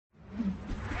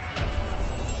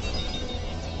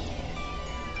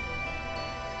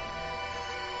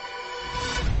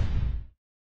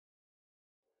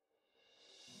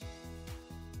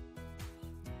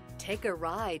Take a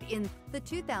ride in the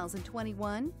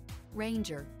 2021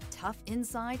 Ranger. Tough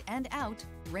inside and out,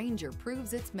 Ranger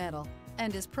proves its mettle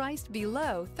and is priced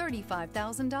below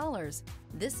 $35,000.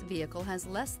 This vehicle has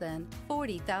less than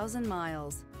 40,000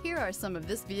 miles. Here are some of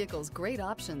this vehicle's great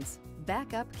options: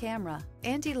 backup camera,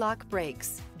 anti-lock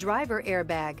brakes, driver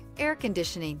airbag, air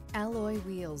conditioning, alloy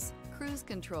wheels, cruise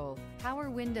control,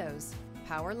 power windows,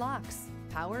 power locks,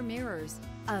 power mirrors.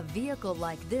 A vehicle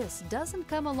like this doesn't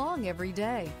come along every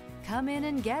day. Come in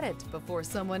and get it before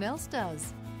someone else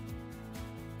does.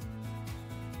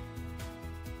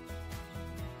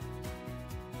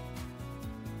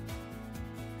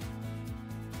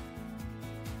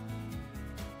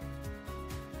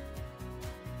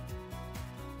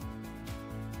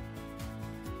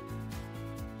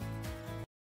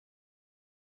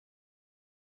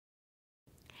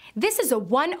 This is a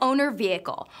one-owner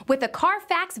vehicle with a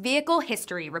Carfax Vehicle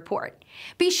History Report.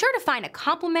 Be sure to find a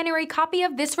complimentary copy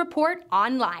of this report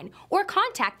online or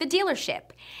contact the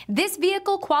dealership. This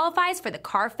vehicle qualifies for the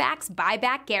Carfax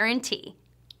Buyback Guarantee.